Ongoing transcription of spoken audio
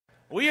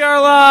We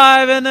are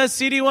live in the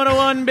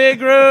CD101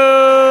 big room. Yeah.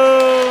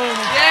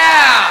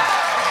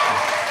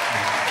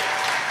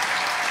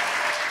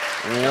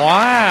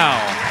 Wow.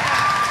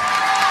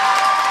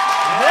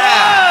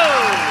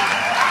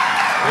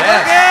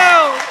 Yes.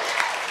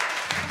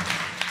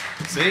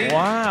 See?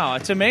 Wow,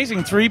 it's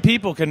amazing. 3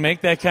 people can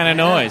make that kind of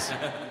noise.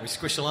 We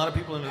squish a lot of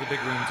people into the big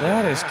room today.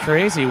 That is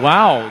crazy.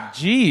 Wow.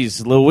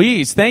 Jeez,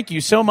 Louise, thank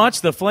you so much,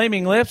 the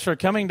Flaming Lips, for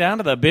coming down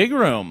to the big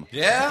room.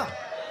 Yeah.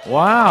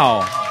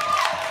 Wow.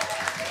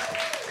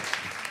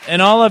 And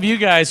all of you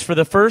guys for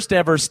the first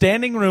ever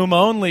standing room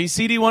only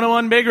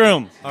CD101 Big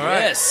Room. All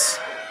right. Yes.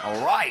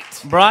 All right.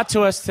 Brought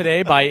to us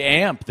today by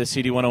AMP, the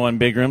CD101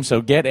 Big Room,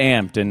 so get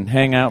amped and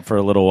hang out for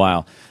a little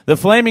while. The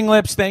Flaming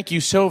Lips, thank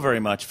you so very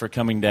much for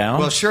coming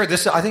down. Well, sure. I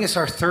think it's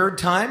our 3rd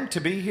time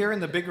to be here in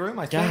the big room,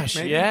 I think. Gosh,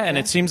 maybe. yeah, and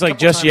it seems like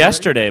just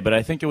yesterday, but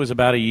I think it was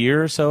about a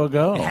year or so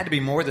ago. It had to be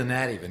more than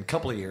that even. A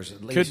couple of years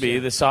at least. Could be.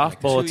 Yeah. The soft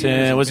Like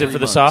bulletin. Was it for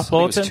the soft It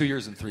bulletin? was 2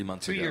 years and 3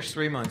 months 2 ago. years,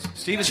 3 months.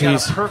 Steven's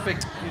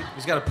Jeez.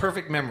 he's got a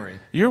perfect memory.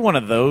 You're one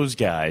of those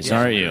guys,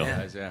 aren't you?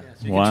 Yeah. Yeah.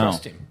 So you Wow. can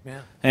trust him.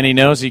 Yeah. And he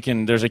knows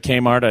there's a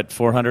Kmart at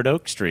 400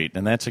 Oak Street,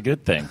 and that's a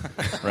good thing,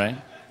 right?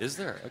 Is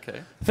there?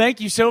 Okay.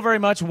 Thank you so very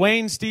much,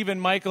 Wayne,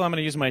 Stephen, Michael. I'm going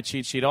to use my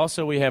cheat sheet.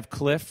 Also, we have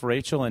Cliff,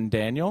 Rachel, and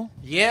Daniel.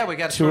 Yeah, we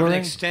got sort of an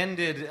Touring?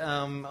 extended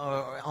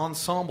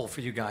ensemble for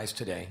you guys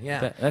today.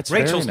 Yeah, That's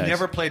Rachel's very nice.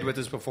 never played with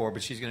us before,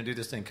 but she's going to do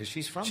this thing because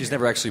she's from. She's here.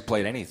 never actually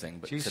played anything,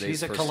 but She's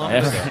today's a first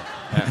Columbus. time.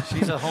 Yeah.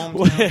 She's a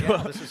hometown.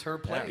 Yeah, this is her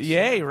place.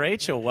 Yay,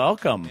 Rachel,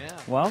 welcome. Yeah.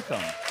 Welcome.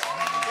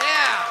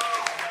 Yeah.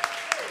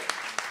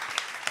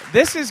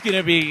 This is going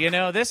to be,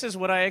 this is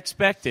what I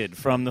expected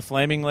from the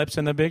Flaming Lips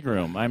in the Big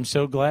Room. I'm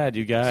so glad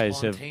you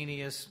guys have.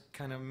 Spontaneous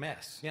kind of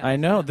mess. Yeah. I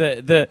know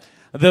the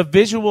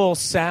visual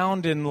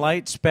sound and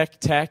light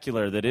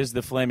spectacular that is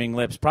the Flaming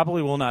Lips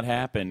probably will not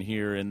happen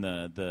here in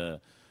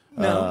the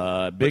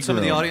No, big but some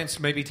room. of the audience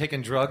may be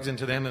taking drugs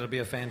into them. It'll be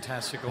a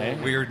fantastical,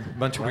 weird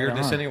bunch of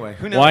weirdness not? anyway.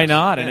 Who knows? Why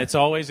not? Yeah. And it's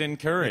always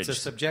encouraged. It's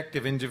a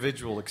subjective,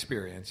 individual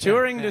experience.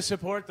 Touring Yeah. to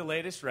support the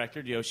latest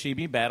record,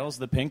 Yoshimi battles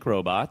the Pink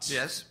Robots.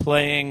 Yes.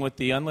 Playing with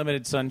the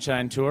Unlimited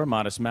Sunshine Tour,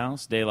 Modest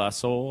Mouse, De La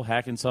Soul,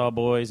 Hack and Saw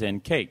Boys,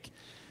 and Cake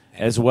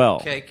as well.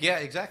 Cake. Yeah,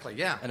 exactly.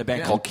 Yeah. And a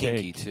band called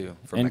Kinky, too.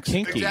 From And Mexico.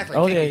 Kinky. Exactly,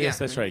 Oh, Kinky, yeah, yeah. yes,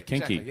 that's right.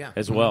 Kinky Exactly, yeah.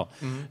 as well.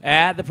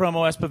 At the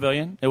Promo West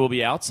Pavilion. It will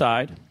be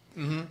outside.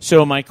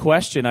 So my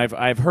question,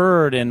 I've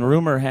heard, and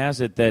rumor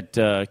has it,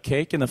 that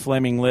Cake and the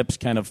Flaming Lips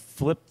kind of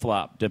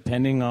flip-flop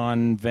depending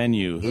on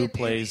venue, who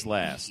plays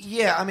last.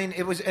 Yeah, I mean,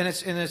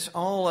 it's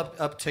all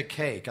up to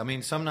Cake. I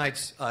mean, some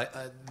nights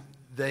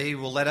they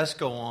will let us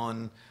go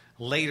on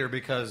later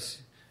because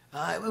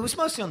it was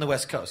mostly on the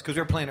West Coast because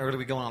we were playing early.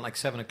 We go on like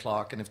 7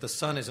 o'clock, and if the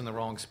sun is in the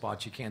wrong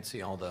spot, you can't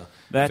see all the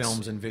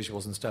films and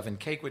visuals and stuff. And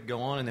Cake would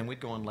go on, and then we'd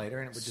go on later,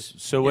 and it would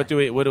just. So what do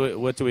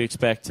we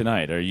expect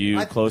tonight? Are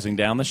you closing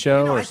down the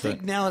show? I or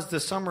think now as the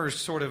summer's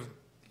sort of.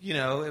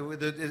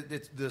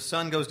 The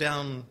sun goes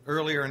down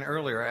earlier and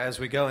earlier as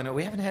we go, and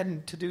we haven't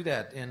had to do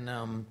that in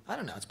I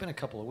don't know. It's been a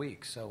couple of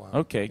weeks, so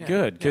Okay, yeah,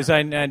 good. Because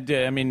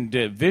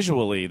yeah.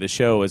 visually, the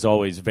show is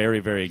always very,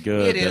 very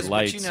good. It is, the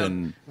lights but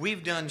and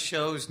we've done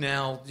shows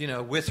now,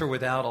 with or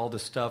without all the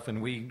stuff,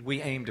 and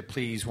we aim to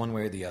please one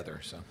way or the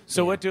other.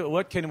 So yeah.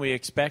 What can we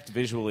expect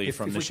visually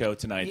from the show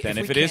tonight? Then,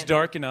 if it is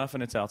dark enough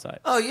and it's outside.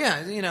 Oh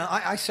yeah,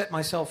 I set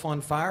myself on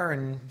fire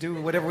and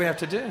do whatever we have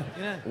to do.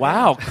 Yeah.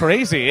 Wow,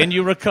 crazy! And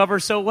you recover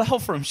so well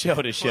from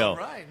show to show.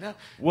 Well, right. No,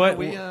 What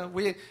we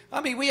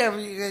have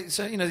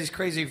these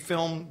crazy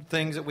film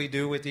things that we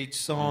do with each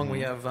song.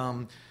 We have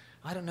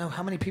I don't know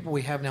how many people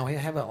we have now. We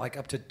have like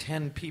up to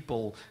 10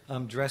 people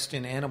dressed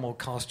in animal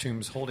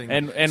costumes, holding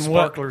and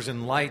sparklers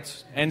and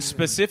lights. And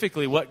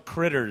specifically, what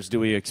critters do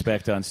we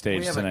expect on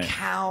stage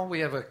tonight? We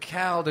have a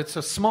cow that's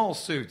a small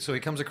suit, so he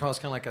comes across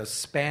kind of like a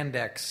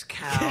spandex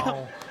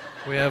cow.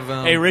 We have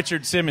a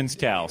Richard Simmons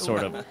cow,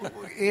 sort of.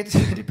 It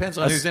depends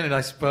on who's in it,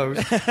 I suppose.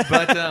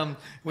 But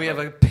we have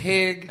a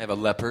pig. I have a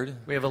leopard.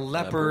 We have a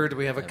leopard.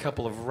 We have a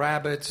couple of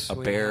rabbits. A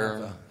bear.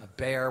 A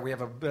bear. We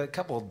have a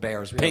couple of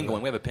bears.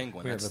 Penguin. We have a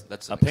penguin.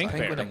 That's a pink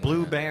penguin, bear. a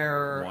blue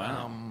bear.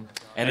 Wow.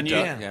 And you,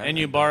 a duck. Yeah. And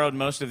you borrowed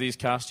most of these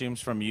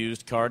costumes from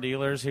used car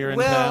dealers here in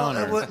Well,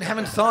 town? I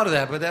haven't thought of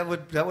that, but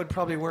that would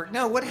probably work.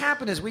 No, what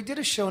happened is we did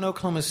a show in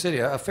Oklahoma City,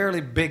 a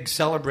fairly big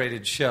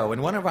celebrated show,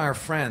 and one of our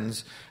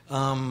friends,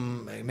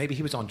 maybe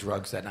he was on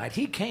drugs that night,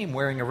 he came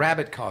wearing a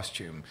rabbit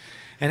costume.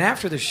 And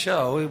after the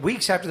show,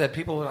 weeks after that,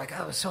 people were like,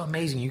 "Oh, it's so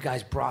amazing! You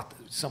guys brought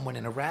someone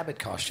in a rabbit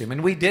costume,"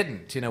 and we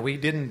didn't. We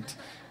didn't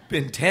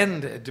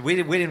intend. We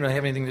didn't really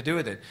have anything to do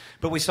with it.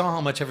 But we saw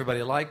how much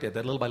everybody liked it.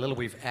 That little by little,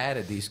 we've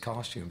added these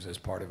costumes as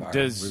part of our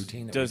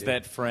routine. Does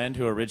that friend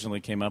who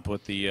originally came up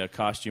with the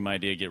costume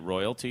idea get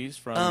royalties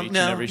from each and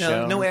every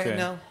show?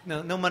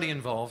 No money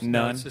involved.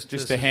 None. No,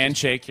 just a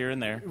handshake here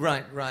and there.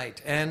 Right.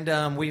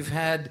 And we've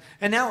had,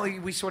 and now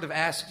we sort of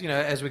ask,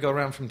 as we go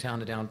around from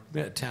town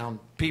to town,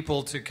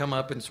 people to come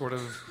up and sort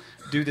of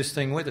do this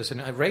thing with us.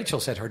 And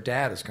Rachel said her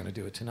dad is going to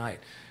do it tonight.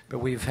 but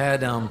we've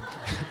had.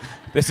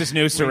 This is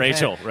news to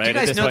Rachel, right? Do you at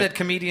guys this know point? that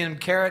comedian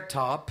Carrot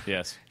Top?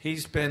 Yes.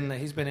 He's been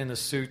in the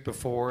suit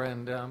before,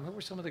 and who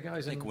were some of the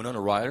guys? I think Winona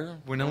Ryder.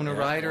 Winona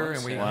Ryder,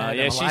 and we Wow, had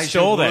yeah, she Elijah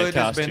stole that Wood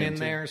has been costume, in too.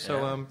 there.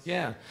 So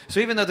yeah. So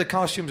even though the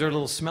costumes are a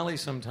little smelly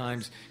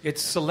sometimes,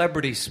 it's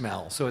celebrity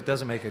smell, so it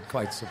doesn't make it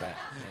quite so bad.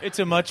 It's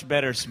a much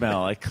better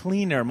smell, a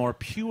cleaner, more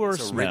pure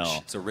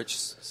smell. It's a rich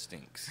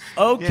stinks.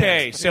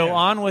 Okay, Yes, so yeah.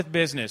 on with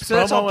business. So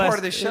that's all Promo part West-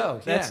 of the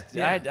show. That's,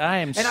 yeah. I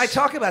am. And I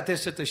talk about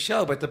this at the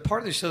show, but the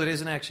part of the show that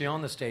isn't actually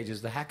on the stage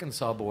is the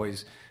Hackensaw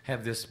Boys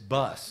have this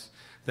bus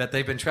that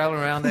they've been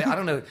traveling around. I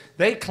don't know.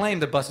 They claim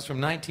the bus is from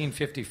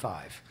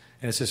 1955.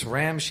 And it's this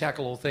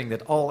ramshackle old thing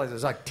that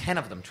there's like 10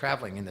 of them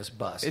traveling in this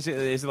bus. Is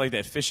it like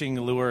that fishing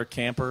lure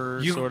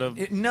camper sort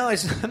of? No,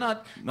 it's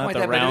not quite the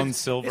that, but round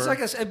silver? It's like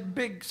a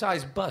big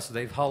sized bus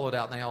they've hollowed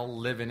out, and they all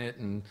live in it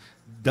and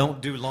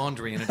don't do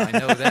laundry in it. I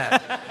know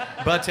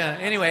that. But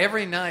anyway,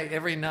 every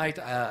night,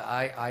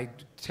 I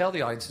tell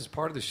the audience as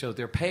part of the show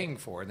they're paying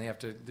for, and they have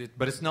to.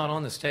 But it's not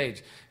on the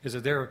stage. Is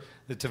that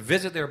to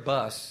visit their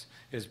bus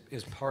is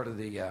part of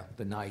the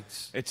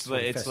nights. It's sort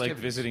of like festivities.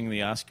 visiting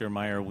the Oscar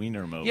Mayer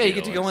Wienermobile. Yeah, you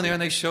get to go in there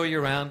and they show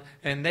you around,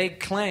 and they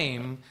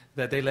claim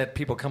that they let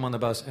people come on the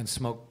bus and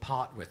smoke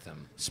pot with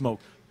them. Smoke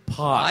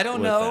pot. I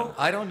don't with know. them.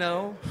 I don't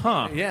know.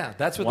 Huh. Yeah,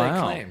 that's what Wow. they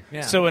claim.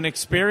 Yeah. So an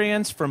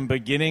experience from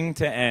beginning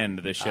to end,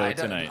 the show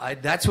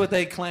tonight. That's what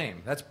they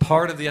claim. That's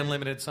part of the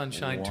Unlimited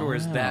Sunshine Tour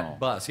is Wow. that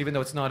bus, even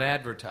though it's not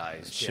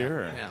advertised.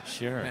 Sure, Yeah.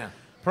 sure. Yeah.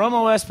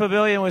 Promo West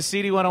Pavilion with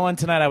CD101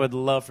 tonight. I would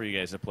love for you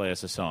guys to play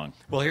us a song.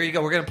 Well, here you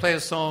go. We're going to play a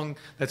song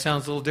that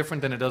sounds a little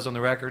different than it does on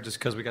the record just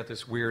because we got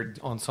this weird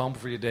ensemble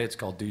for you today. It's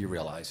called Do You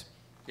Realize?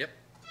 Yep.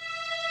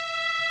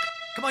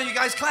 Come on, you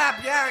guys,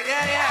 clap. Yeah.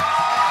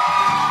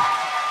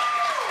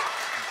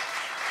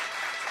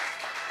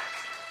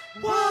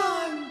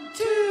 1,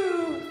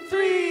 2,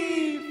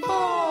 3,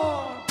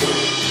 4.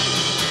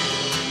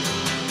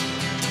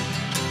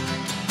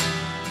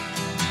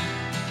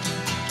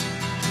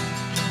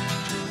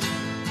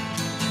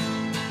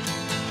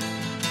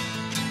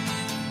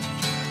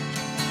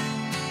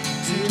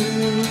 Do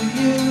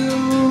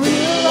you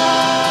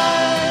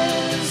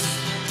realize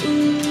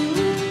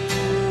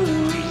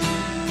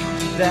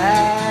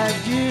that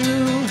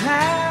you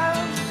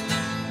have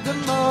the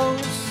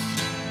most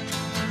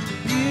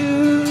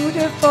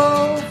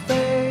beautiful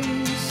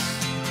face?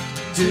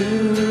 Do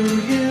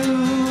you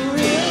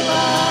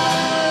realize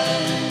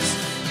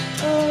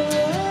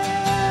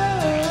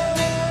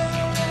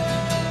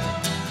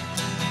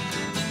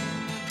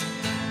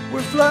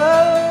we're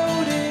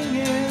floating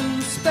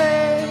in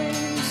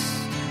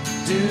space?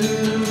 Do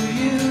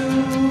you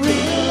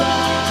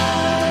realize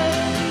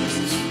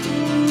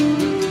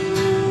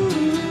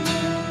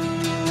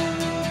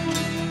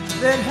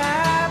that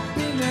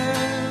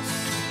happiness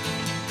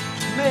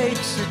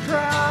makes you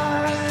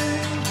cry?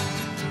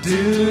 Do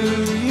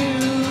you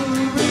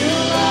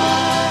realize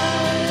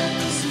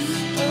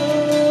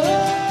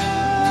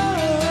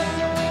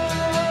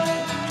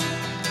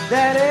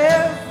that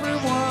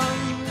everyone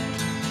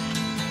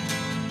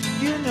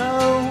you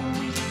know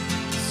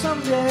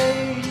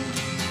someday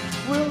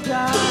will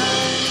die?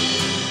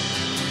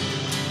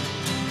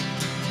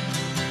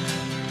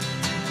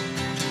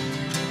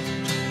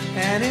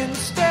 And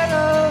instead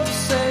of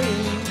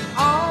saying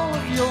all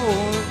of your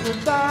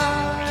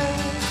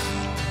goodbyes,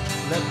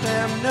 let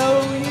them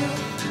know you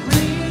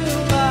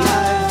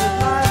realize that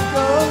life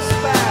goes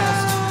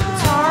fast.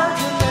 It's hard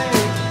to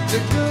make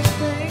the good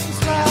things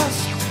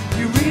last.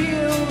 You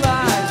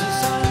realize the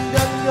sun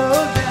doesn't go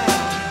down.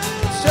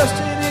 It's just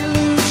an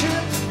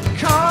illusion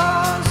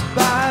caused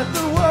by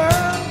the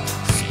world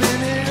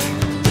spinning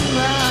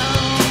round.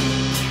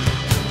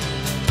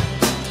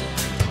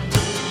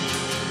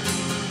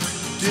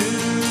 Do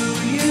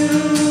you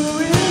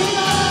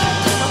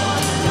realize? Come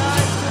on,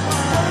 guys, come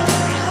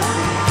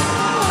on.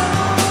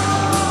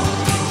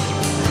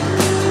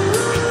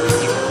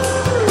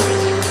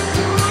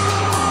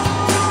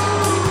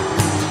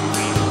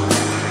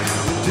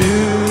 Do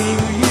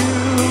you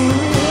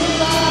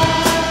realize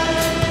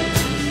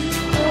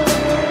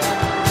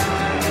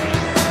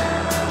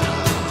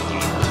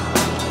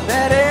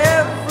that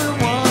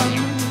everyone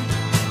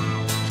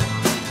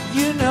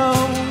you know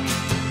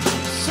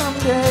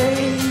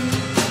someday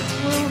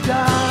will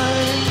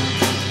die?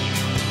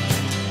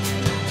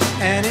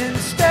 And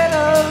instead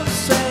of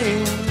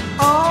saying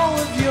all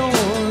of your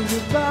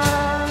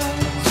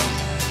goodbyes,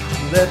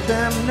 let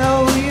them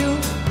know you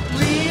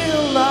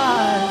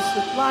realize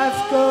that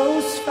life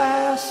goes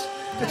fast.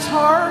 It's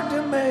hard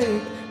to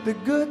make the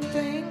good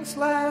things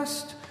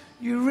last.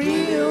 You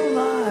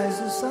realize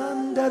the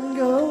sun doesn't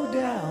go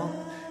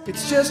down.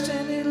 It's just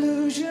an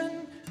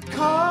illusion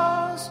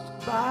caused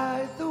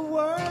by the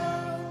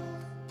world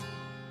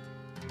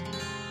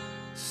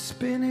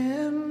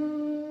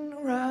spinning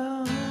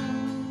around.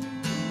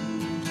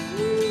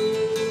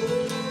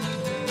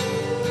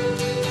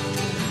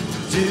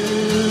 Do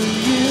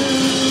you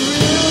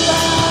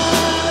realize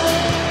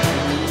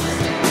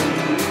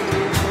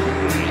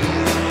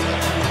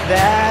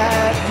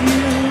that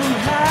you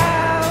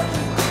have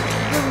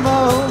the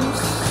most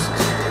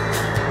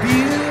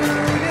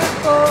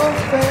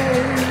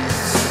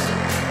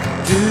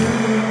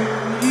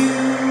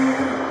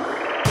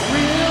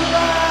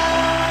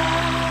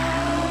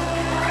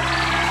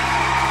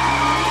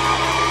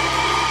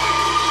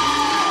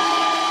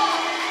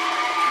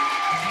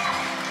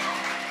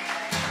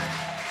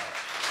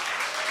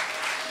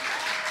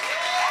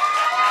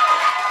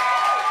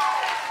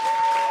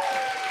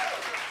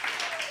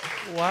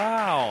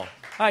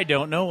I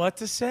don't know what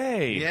to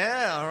say.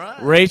 Yeah, all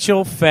right.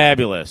 Rachel,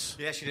 fabulous.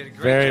 Yeah, she did a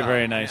great Very, job.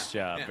 very nice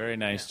Yeah, job. yeah, Very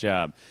nice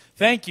job.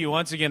 Thank you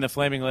once again, the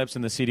Flaming Lips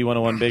and the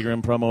CD101 Big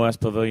Room Promo West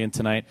Pavilion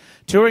tonight.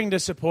 Touring to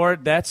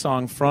support that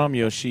song from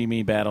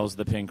Yoshimi Battles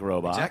the Pink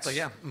Robots. Exactly,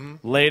 yeah.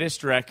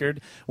 Latest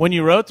record. When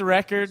you wrote the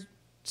record,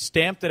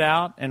 stamped it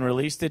out, and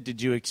released it, did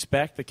you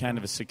expect the kind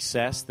of a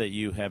success that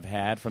you have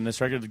had from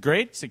this record?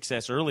 Great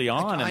success early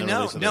on in the know.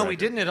 release of the No, record. we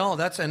didn't at all.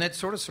 And it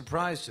sort of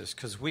surprised us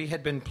because we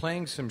had been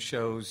playing some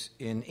shows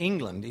in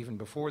England even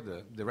before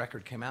the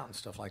record came out and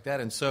stuff like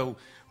that. And so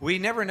we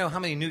never know how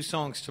many new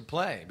songs to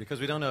play because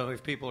we don't know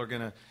if people are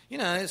going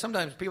to,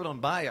 sometimes people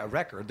don't buy a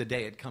record the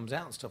day it comes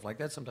out and stuff like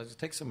that. Sometimes it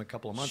takes them a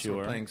couple of months. Sure.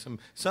 We're playing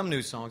some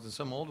new songs and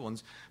some old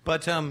ones.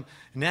 But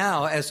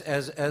now, as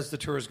the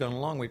tour has gone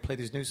along, we play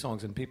these new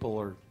songs and people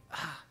are,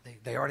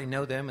 they already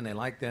know them and they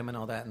like them and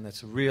all that, and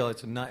it's a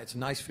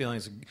nice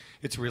feeling.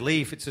 It's a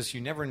relief. It's just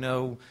you never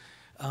know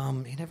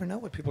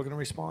what people are going to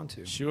respond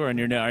to. Sure,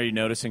 and are you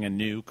noticing a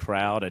new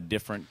crowd, a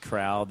different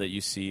crowd that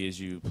you see as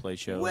you play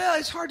shows? Well,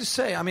 it's hard to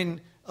say. I mean,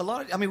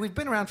 we've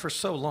been around for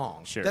so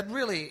long that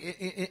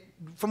really,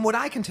 from what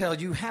I can tell,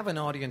 you have an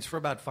audience for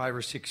about 5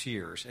 or 6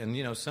 years,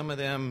 and some of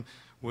them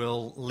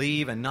will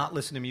leave and not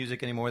listen to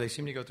music anymore. They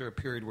seem to go through a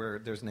period where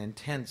there's an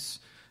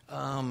intense.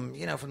 From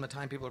the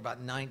time people are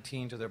about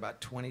 19 to they're about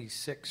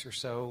 26 or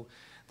so,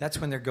 that's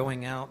when they're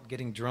going out,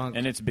 getting drunk.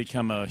 And it's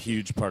become a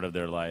huge part of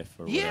their life.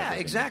 Yeah,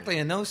 exactly.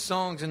 And those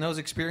songs and those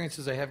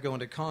experiences they have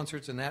going to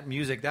concerts and that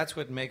music, that's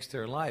what makes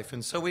their life.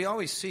 And so we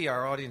always see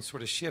our audience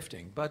sort of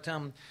shifting. But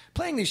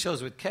playing these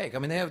shows with Cake, I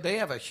mean, they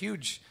have a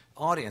huge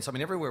audience. I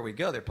mean, everywhere we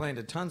go, they're playing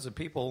to tons of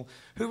people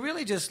who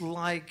really just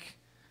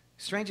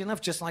strangely enough,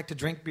 just like to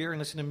drink beer and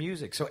listen to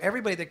music. So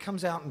everybody that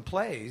comes out and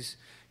plays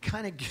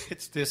kind of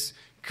gets this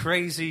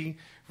crazy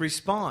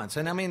response.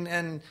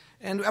 And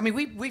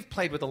we've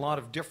played with a lot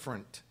of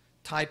different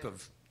type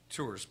of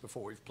tours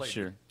before. We've played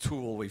with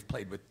Tool, we've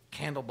played with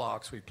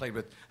Candlebox, we've played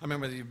with, I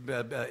remember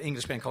the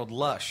English band called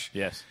Lush.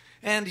 Yes.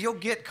 And you'll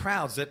get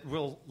crowds that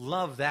will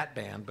love that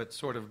band but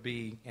sort of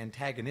be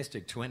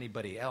antagonistic to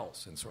anybody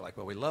else. And sort of like,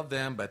 well, we love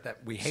them, but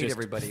we hate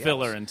everybody else.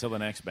 Filler until the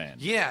next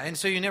band. Yeah, and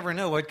so you never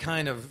know what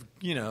kind of,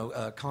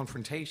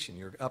 confrontation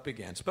you're up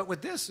against. But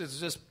with this, it's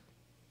just,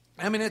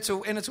 it's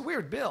a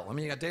weird bill. I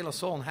mean, you got De La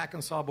Soul and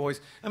Hackensaw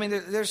Boys. I mean,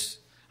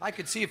 I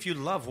could see if you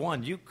love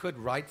one, you could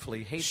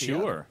rightfully hate the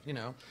other.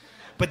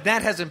 But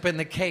that hasn't been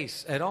the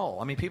case at all.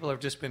 I mean, people have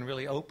just been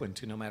really open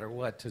to no matter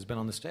what has been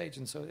on the stage,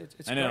 and so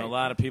it's I know great. a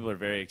lot of people are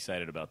very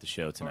excited about the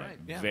show tonight. Right,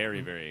 yeah.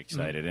 Very, very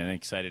excited, and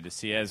excited to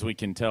see, as we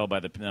can tell by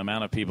the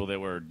amount of people that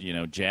were,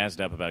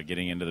 jazzed up about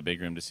getting into the big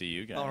room to see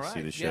you guys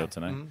see the show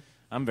tonight.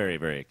 I'm very,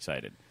 very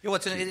excited. Yeah,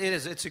 it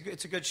is. It's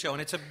a good show,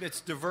 and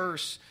it's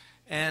diverse.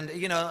 And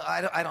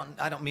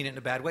I don't mean it in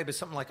a bad way, but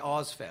something like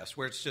Ozfest,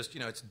 where it's just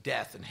it's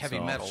death and heavy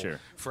metal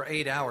for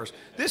 8 hours.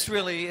 This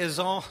really is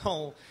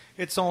all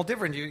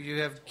different.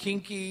 You have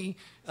Kinky,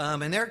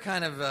 and they're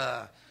kind of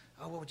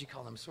what would you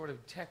call them? Sort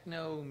of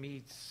techno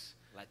meets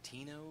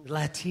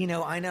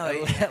Latino. I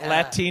know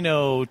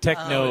Latino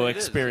techno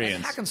experience.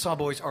 And Hackensaw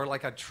Boys are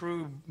like a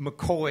true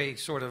McCoy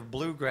sort of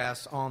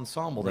bluegrass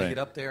ensemble. They get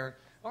up there,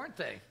 aren't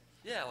they?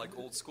 Yeah, like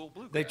old school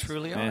bluegrass. They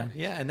truly are.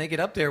 Yeah, and they get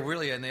up there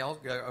really, and they all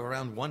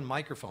around one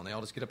microphone. They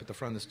all just get up at the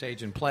front of the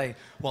stage and play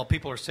while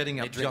people are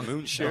sitting up junk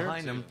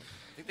behind them.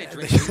 I think they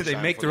drink moonshine.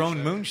 They make their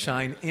own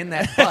moonshine in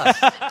that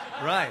bus.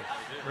 Right.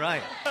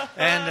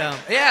 And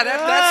that's yeah.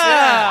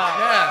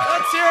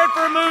 Let's hear it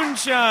for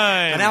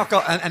moonshine.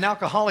 An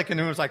alcoholic in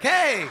the room was like,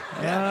 "Hey!"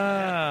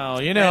 Wow,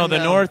 the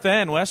North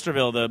End,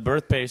 Westerville, the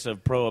birthplace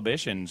of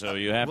Prohibition. So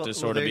you have to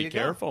sort of be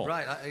careful,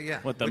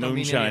 with the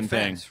moonshine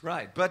thing.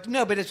 Right, but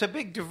it's a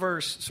big,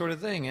 diverse sort of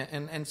thing,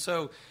 and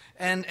so.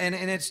 And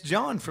it's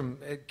John from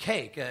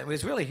Cake. It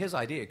was really his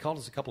idea. He called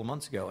us a couple of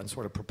months ago and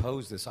sort of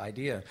proposed this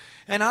idea.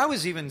 And I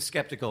was even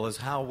skeptical as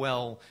how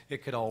well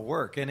it could all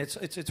work. And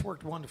it's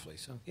worked wonderfully.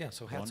 So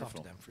hats off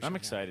to them for sure. I'm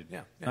excited.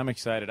 Yeah. I'm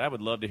excited. I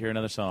would love to hear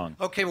another song.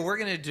 Okay, well, we're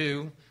going to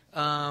do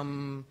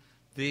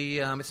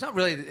it's not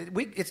really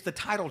it's the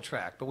title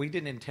track, but we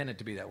didn't intend it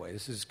to be that way.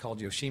 This is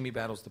called Yoshimi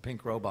Battles the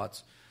Pink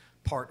Robots,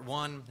 Part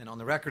 1. And on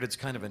the record, it's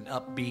kind of an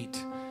upbeat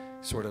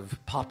sort of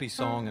poppy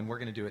song, and we're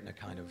going to do it in a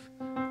kind of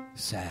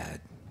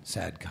sad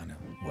kind of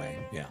way.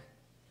 Yeah.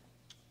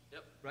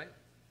 Yep. Right?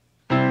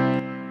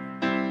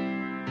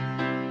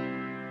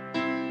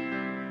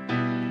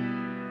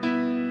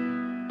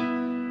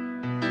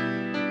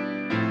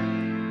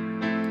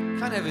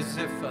 Kind of as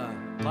if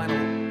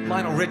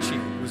Lionel Richie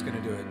was going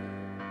to do it.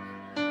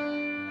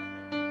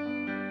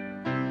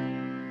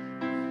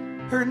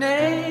 Her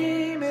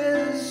name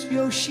is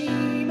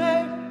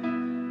Yoshimi.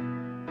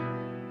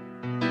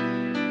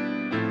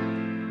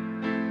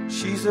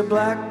 She's a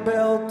black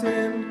belt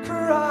in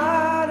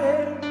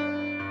karate,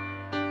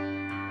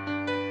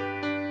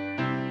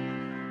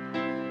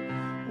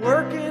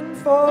 working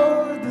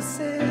for the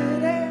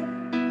city.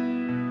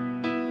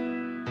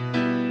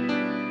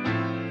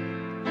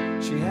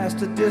 She has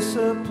to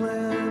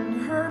discipline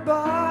her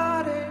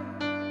body,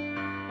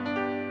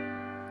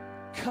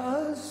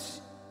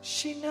 'cause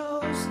she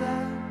knows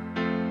that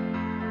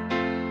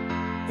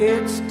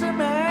It's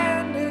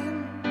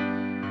demanding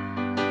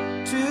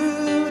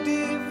to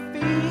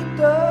defeat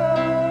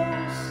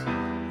those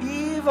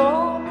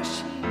evil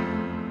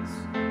machines.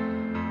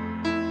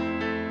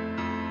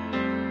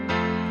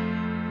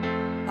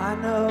 I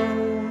know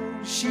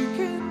she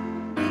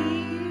can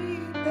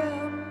beat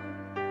them.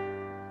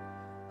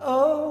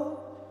 Oh,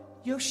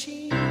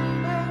 Yoshimi,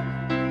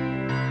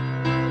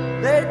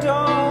 they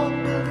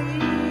don't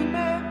believe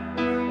me,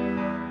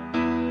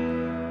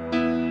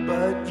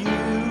 but you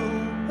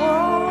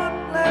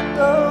won't let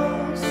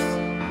those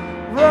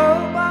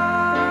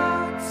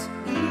robots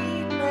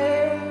eat me,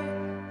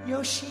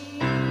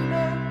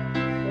 Yoshimi,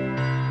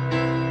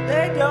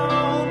 they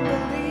don't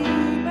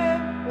believe me,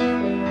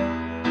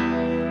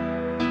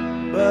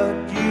 but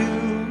you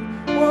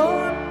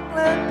won't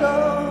let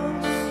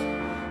those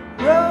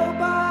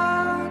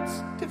robots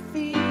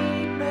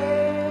defeat me.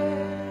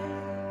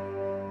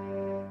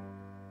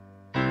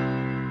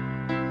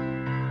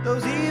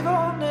 Those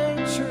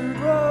evil-natured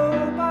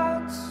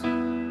robots,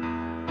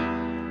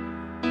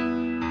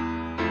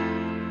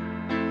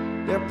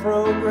 they're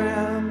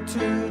programmed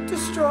to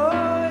destroy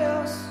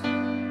us.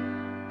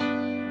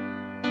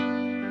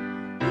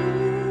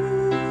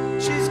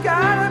 She's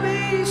gotta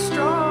be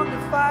strong to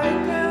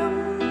fight them.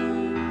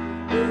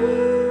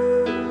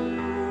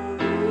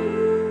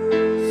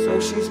 So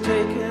she's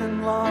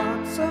taking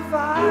lots of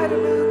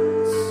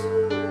vitamins,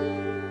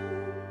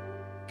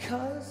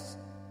 'cause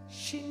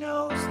she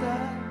knows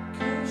that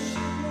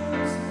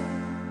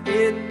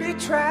it'd be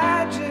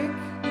tragic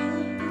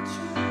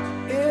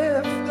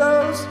if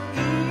those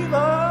evil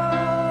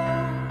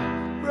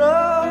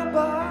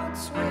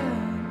robots win.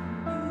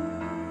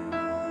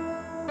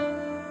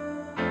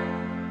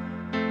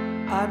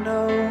 I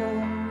know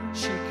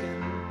she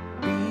can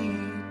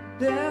beat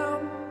them.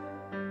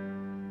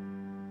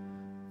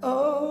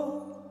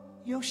 Oh,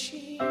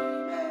 Yoshimi,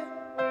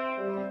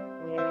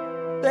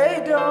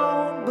 they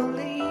don't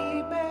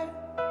believe me,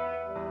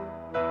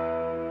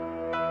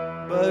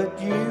 but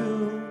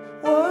you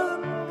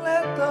wouldn't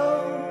let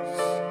those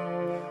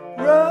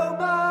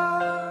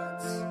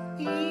robots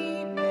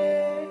eat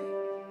me,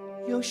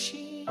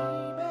 Yoshimi,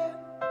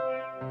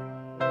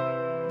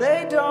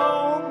 they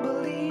don't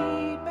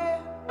believe me,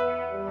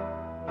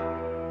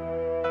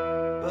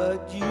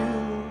 but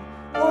you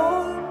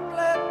won't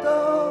let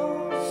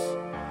those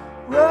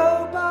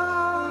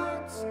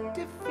robots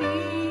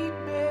defeat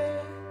me,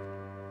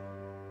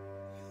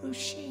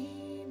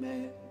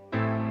 Yoshimi.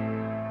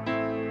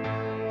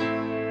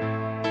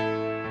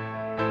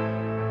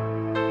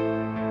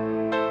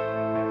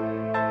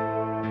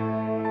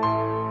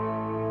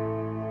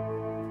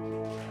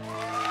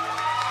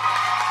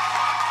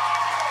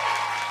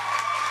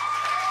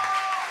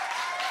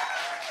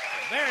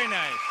 Very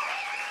nice.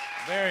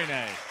 Very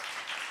nice.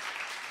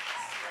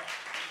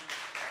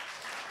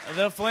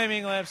 The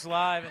Flaming Lips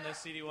live in the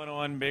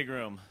CD101 big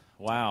room.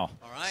 Wow.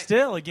 All right.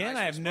 Still, again,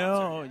 Nice I have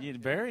response,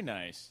 very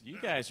nice. You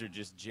guys are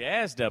just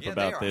jazzed up Yeah,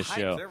 about they are this hyped.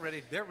 show.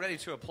 They're ready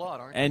to applaud,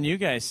 aren't they? And you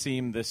guys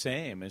seem the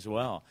same as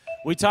well.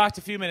 We talked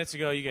a few minutes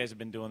ago. You guys have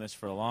been doing this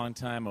for a long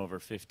time, over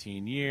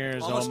 15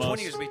 years. Almost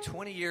 20 years. It'll be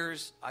 20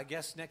 years, I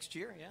guess, next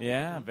year.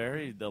 Yeah.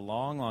 Yeah, the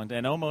long,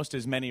 and almost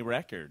as many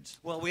records.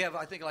 Well, we have,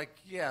 I think,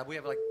 we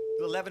have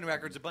 11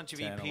 records, a bunch of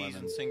 10, EPs 11.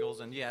 and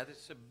singles, and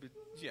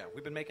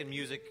we've been making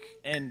music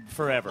And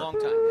forever. a long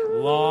time. Yeah.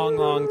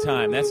 Long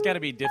time. That's got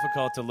to be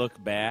difficult to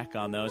look back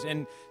on those.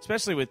 And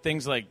especially with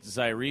things like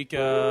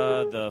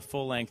Zyrika, the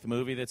full-length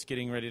movie that's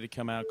getting ready to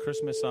come out,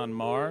 Christmas on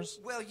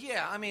Mars. Well,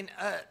 yeah, I mean,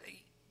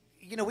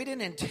 we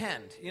didn't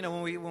intend.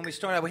 When we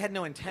started out, we had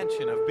no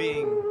intention of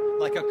being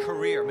like a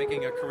career,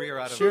 making a career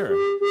out of Sure.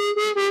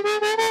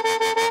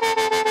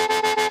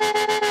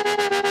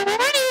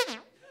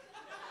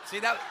 See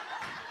that?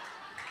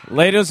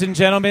 Ladies and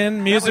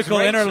gentlemen, musical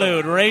Rachel.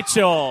 interlude,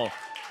 Rachel.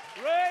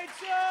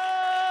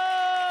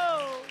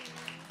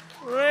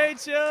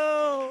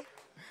 Rachel!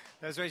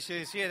 That's right.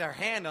 She had her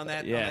hand on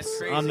that. Yes, on, that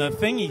crazy on the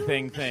thingy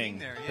thing.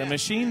 there, The yeah.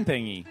 machine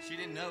thingy. She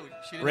didn't know.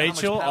 She didn't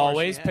Rachel, know how much power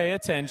always she pay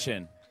had.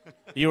 attention.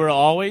 You were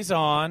always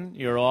on.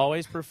 You were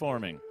always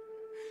performing.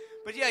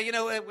 But yeah,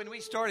 when we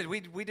started,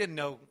 we didn't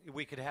know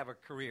we could have a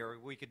career.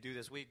 We could do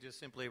this. We just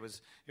simply it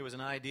was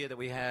an idea that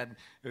we had.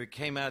 It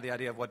came out of the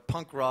idea of what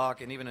punk rock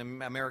and even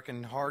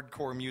American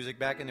hardcore music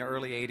back in the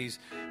early '80s.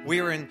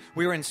 We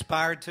were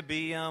inspired to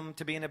be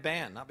in a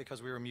band, not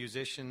because we were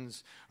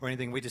musicians or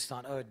anything. We just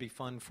thought, it'd be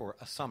fun for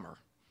a summer.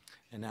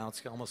 And now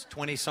it's almost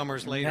 20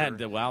 summers later.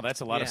 Wow,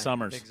 that's a lot of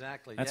summers.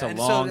 Exactly. That's yeah. a and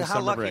long so how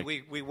summer lucky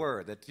break. we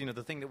were that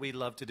the thing that we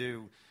love to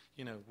do,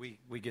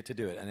 we get to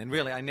do it. And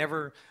really, I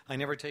never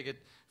take it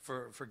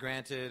for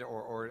granted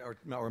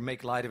or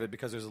make light of it,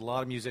 because there's a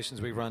lot of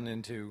musicians we run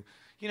into,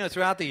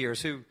 throughout the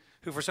years who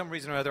for some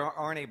reason or other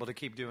aren't able to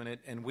keep doing it,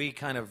 and we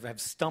kind of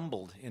have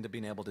stumbled into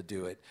being able to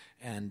do it.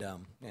 And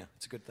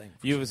it's a good thing.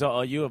 You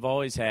have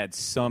always had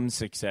some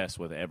success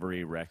with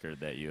every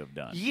record that you have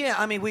done. Yeah,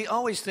 I mean, we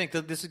always think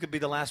that this is going to be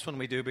the last one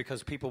we do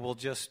because people will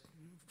just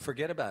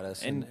forget about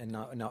us and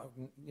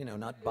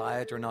not buy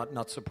it or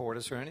not support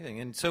us or anything.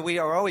 And so we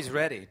are always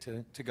ready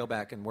to go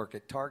back and work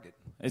at Target.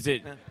 Is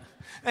it?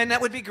 And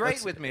that would be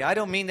great with me. I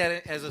don't mean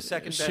that as a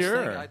second best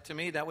Sure. thing. To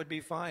me, that would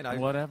be fine.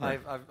 Whatever.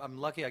 I'm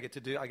lucky. I get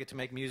to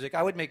make music.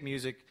 I would make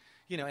music,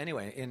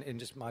 anyway, in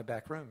just my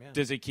back room. Yeah.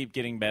 Does it keep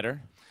getting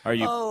better? Are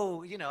you?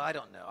 Oh, I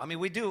don't know. I mean,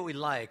 we do what we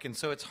like, and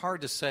so it's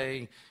hard to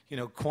say,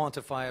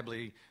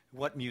 quantifiably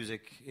what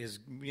music is,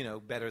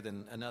 better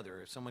than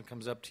another. If someone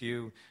comes up to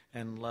you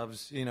and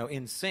loves,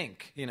 In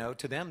Sync,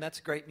 to them that's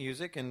great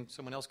music, and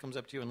someone else comes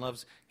up to you and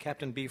loves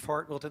Captain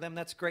Beefheart, well, to them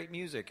that's great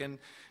music. And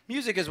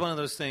music is one of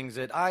those things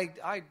that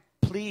I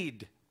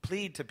plead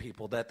to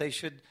people that they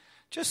should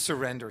just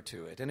surrender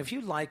to it. And if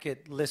you like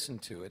it, listen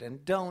to it,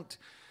 and don't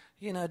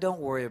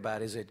worry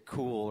about is it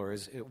cool or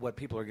is it what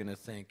people are going to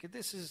think.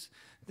 This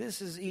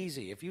is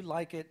easy. If you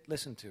like it,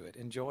 listen to it,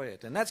 enjoy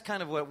it, and that's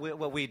kind of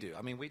what we do.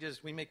 I mean, we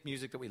make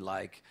music that we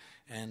like,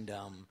 and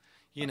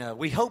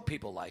we hope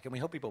people like it, we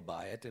hope people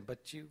buy it,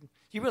 but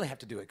you really have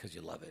to do it because you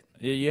love it.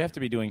 You have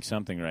to be doing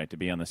something right to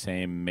be on the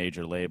same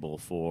major label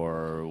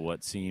for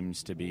what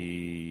seems to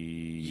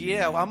be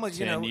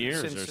 10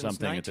 years since or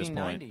something at this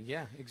point.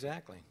 Yeah,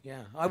 exactly.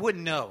 Yeah, I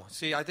wouldn't know.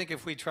 See, I think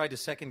if we tried to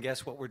second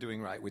guess what we're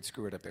doing right, we'd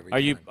screw it up every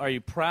time. Are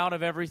you proud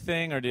of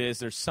everything, or is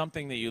there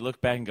something that you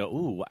look back and go,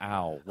 ooh,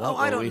 wow?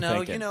 I don't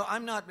know. Thinking?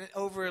 I'm not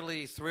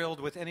overly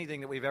thrilled with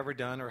anything that we've ever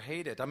done or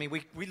hate it. I mean,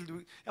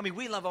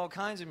 we love all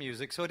kinds of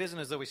music, so it isn't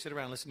as though we sit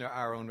around and listen to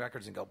our own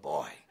records and go,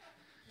 boy,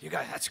 you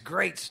guys, that's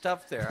great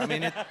stuff there. I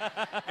mean,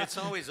 it's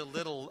always a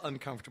little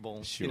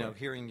uncomfortable, sure.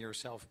 Hearing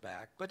yourself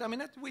back. But I mean,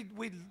 that's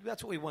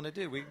what we want to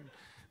do.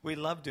 We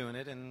love doing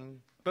it,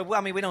 but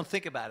we don't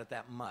think about it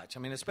that much. I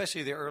mean,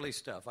 especially the early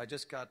stuff. I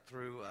just got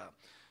through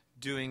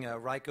doing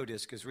Ryko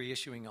Disc is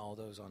reissuing all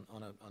those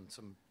on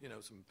some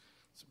some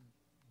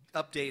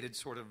updated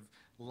sort of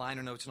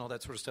liner notes and all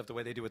that sort of stuff, the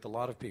way they do with a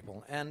lot of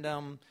people, and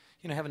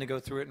having to go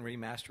through it and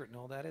remaster it and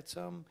all that. It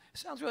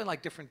sounds really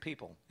like different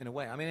people in a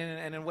way. I mean,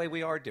 and in a way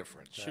we are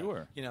different.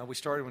 Sure. We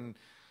started when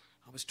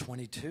I was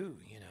 22,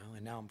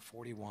 and now I'm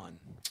 41.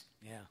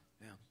 Yeah.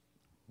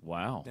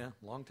 Wow. Yeah,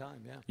 long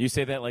time, yeah. You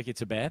say that like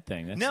it's a bad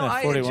thing. That's no, not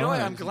I 41. enjoy it.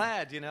 I'm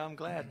glad, I'm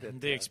glad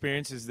that... the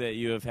experiences that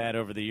you have had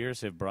over the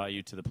years have brought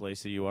you to the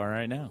place that you are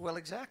right now. Well,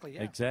 exactly,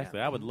 yeah. Exactly.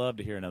 Yeah. I would love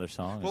to hear another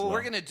song. Well, what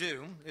we're going to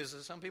do is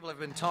some people have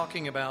been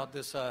talking about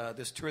this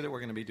tour that we're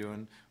going to be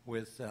doing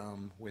with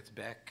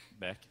Beck.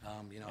 Beck.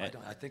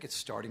 I think it's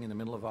starting in the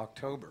middle of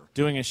October.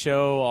 Doing a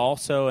show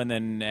also, and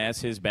then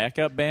as his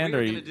backup band?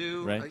 We're going to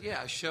do right?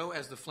 A show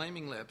as the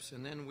Flaming Lips,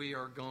 and then we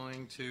are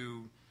going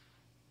to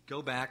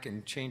go back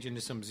and change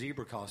into some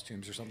zebra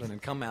costumes or something and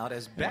come out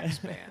as Beck's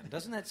band.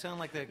 Doesn't that sound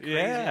like a crazy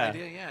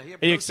idea? Yeah.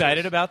 Are you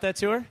excited about that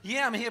tour?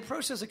 Yeah, I mean, he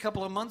approached us a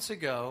couple of months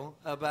ago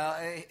about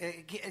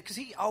because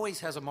he always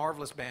has a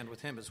marvelous band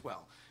with him as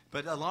well.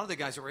 But a lot of the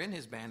guys that were in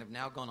his band have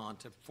now gone on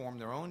to form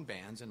their own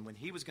bands. And when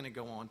he was going to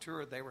go on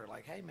tour, they were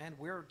like, "Hey, man,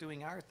 we're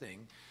doing our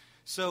thing."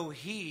 So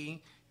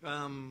he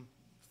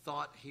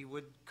thought he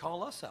would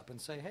call us up and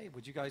say, "Hey,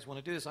 would you guys want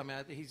to do this?" I mean,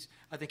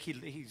 I think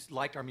he's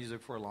liked our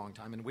music for a long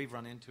time, and we've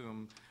run into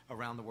him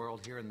around the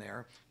world here and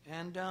there,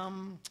 and it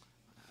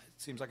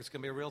seems like it's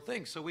going to be a real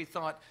thing. So we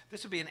thought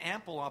this would be an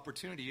ample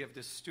opportunity. You have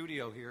this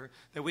studio here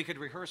that we could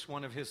rehearse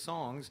one of his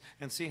songs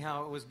and see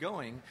how it was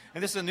going.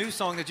 And this is a new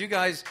song that you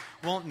guys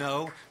won't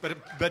know,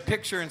 but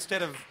picture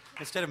instead of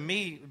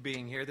me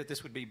being here, that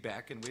this would be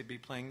Beck, and we'd be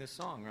playing this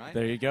song, right?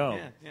 There you go.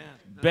 Yeah.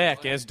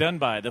 Beck, as done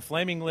by the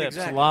Flaming Lips,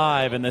 Exactly.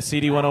 live in the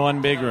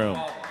CD101 Big Room.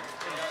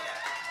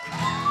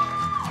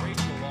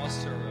 Rachel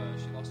lost her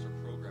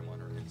program on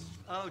her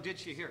instrument. Oh, did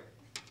she hear?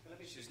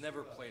 She's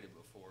never played it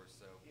before,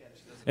 so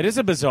she doesn't. It is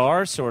a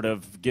bizarre sort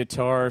of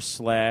guitar /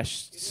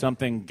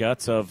 something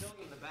guts of... Show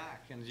them the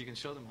back, and you can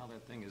show them how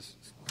that thing is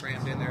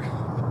crammed in there.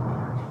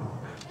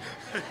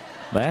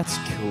 That's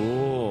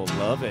cool.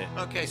 Love it.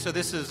 Okay, so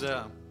this is,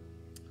 I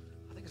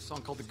think it's a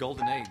song called The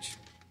Golden Age.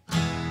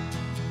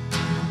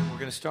 We're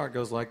going to start,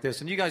 goes like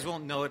this. And you guys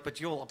won't know it, but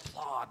you'll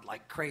applaud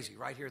like crazy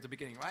right here at the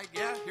beginning, right?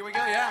 Yeah, here we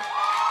go, yeah.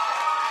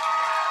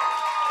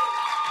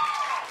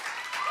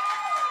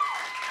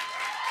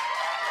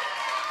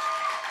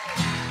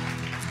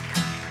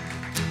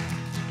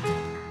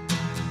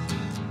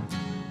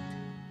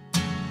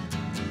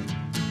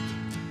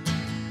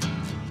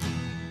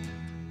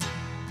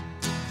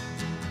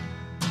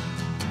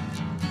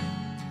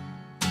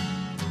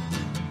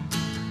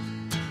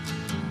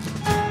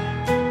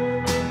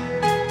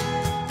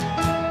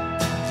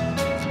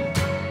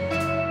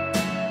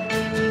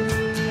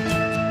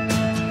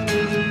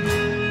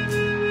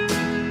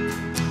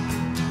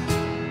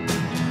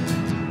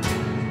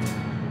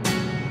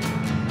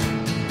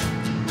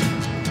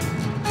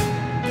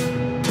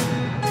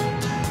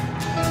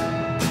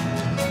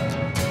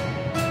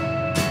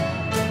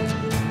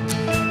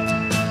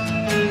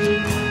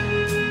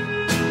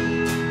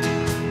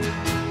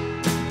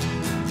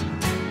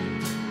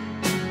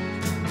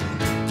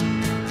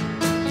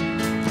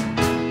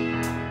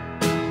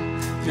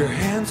 Your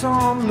hands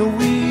on the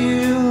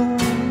wheel,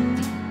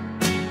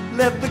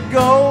 let the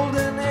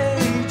golden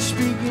age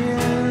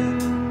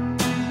begin.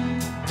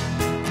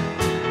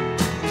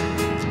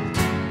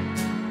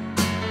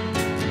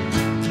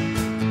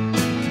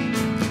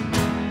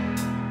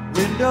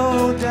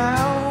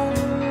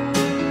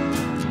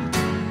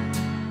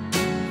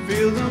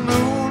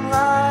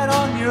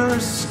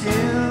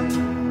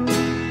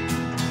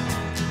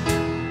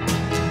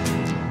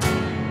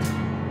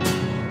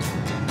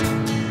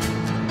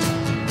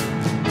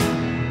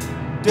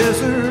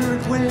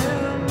 desert wind,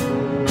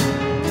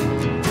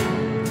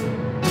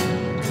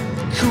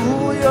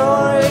 cool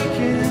your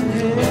aching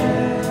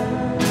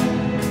head.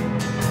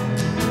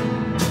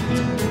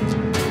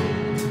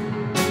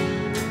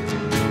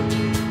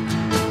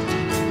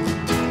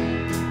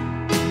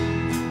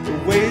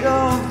 The weight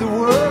of the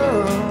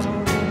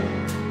world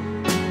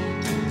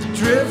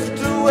drift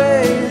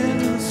away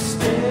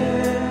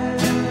instead.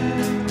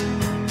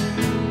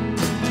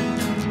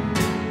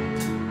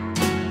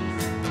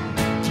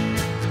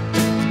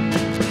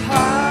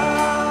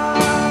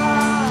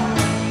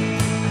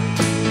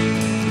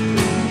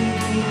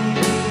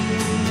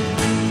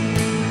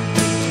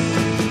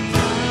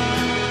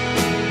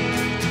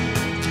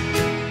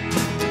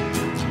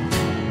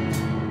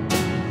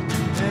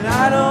 And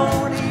I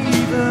don't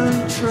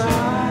even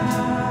try.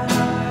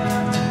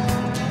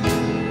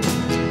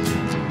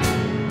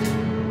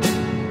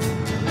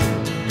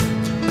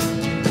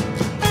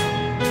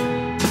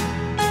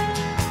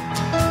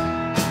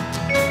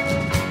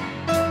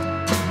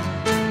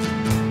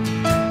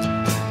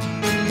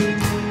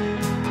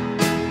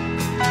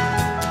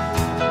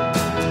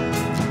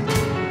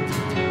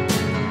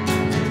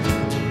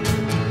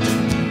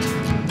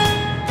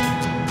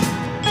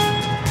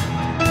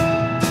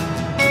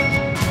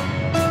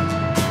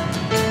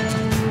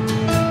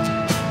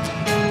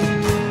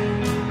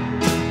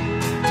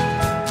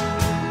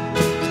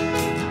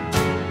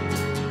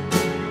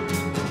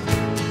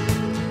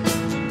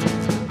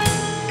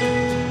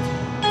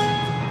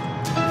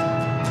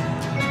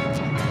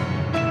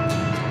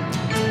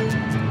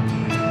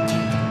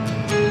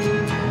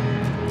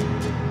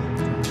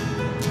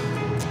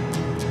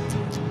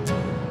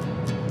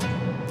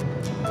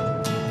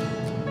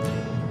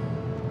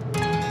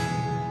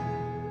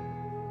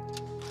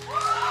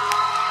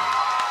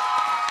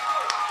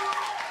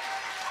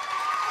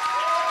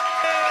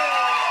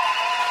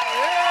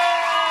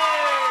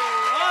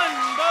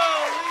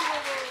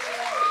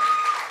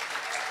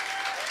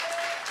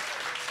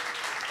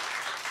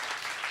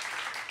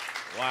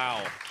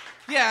 Wow.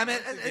 Yeah, I mean,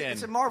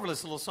 it's a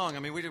marvelous little song. I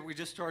mean, we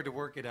just started to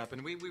work it up,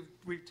 and we've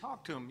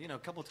talked to him, a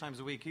couple times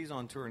a week. He's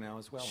on tour now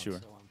as well. Sure.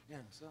 So,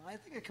 so I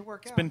think it could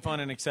work out. It's been fun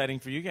and exciting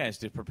for you guys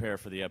to prepare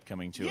for the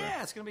upcoming tour.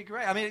 Yeah, it's going to be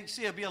great. I mean,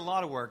 see, it'll be a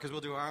lot of work because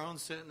we'll do our own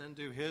set and then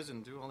do his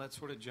and do all that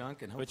sort of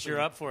junk. And But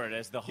you're up for it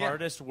as the Yeah.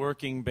 hardest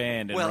working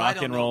band in well, I rock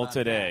don't and know roll about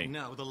today. that.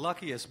 No, the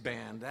luckiest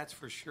band, that's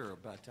for sure.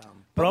 But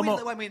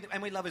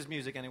Promo- we love his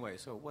music anyway.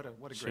 So what a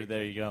great. Sure,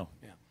 there you go.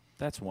 Yeah.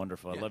 That's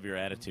wonderful. I Yeah. love your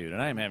attitude.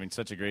 And I am having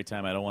such a great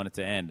time. I don't want it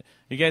to end.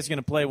 You guys going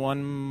to play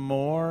one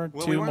more,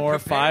 Well, two we weren't more,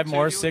 prepared five to.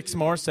 more, You- 6 you-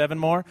 more, 7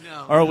 more?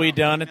 No, or are we no,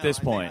 done at no, this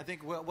I point?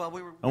 think well,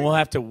 we were. And we'll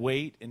have to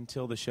wait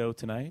until the show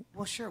tonight?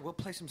 Well, sure. We'll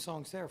play some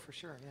songs there for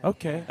sure. Yeah.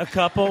 Okay. A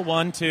couple.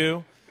 1,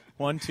 2.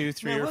 1, 2,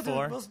 3, No, or we'll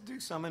 4. We'll do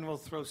some, and we'll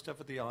throw stuff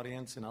at the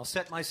audience, and I'll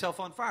set myself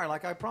on fire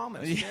like I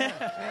promised.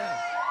 Yeah.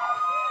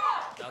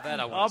 Now that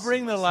I want I'll to bring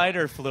see the myself.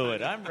 lighter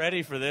fluid. I'm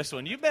ready for this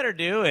one. You better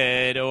do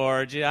it, or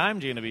I'm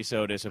going to be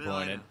so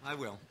disappointed. I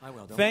will.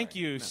 Don't Thank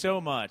worry. you No. so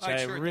much. All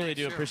right, I sure, really thanks,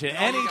 do sure. appreciate it.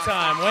 No, you guys-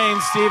 Anytime.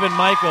 Wayne, Stephen,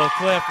 Michael,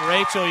 Cliff,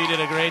 Rachel, you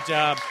did a great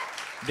job.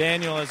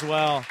 Daniel as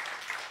well.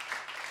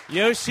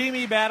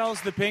 Yoshimi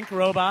battles the Pink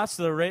Robots,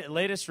 the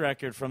latest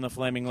record from the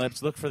Flaming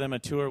Lips. Look for them a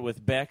tour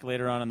with Beck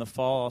later on in the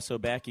fall, also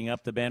backing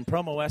up the band.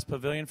 Promo West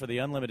Pavilion for the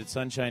Unlimited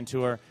Sunshine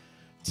Tour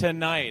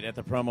tonight at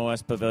the Promo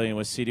West Pavilion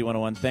with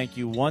CD101. Thank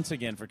you once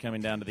again for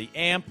coming down to the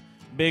AMP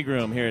Big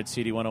Room here at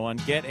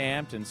CD101. Get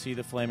amped and see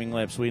the Flaming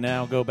Lips. We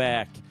now go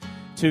back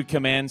to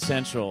Command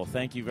Central.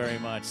 Thank you very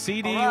much.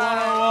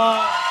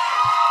 CD101.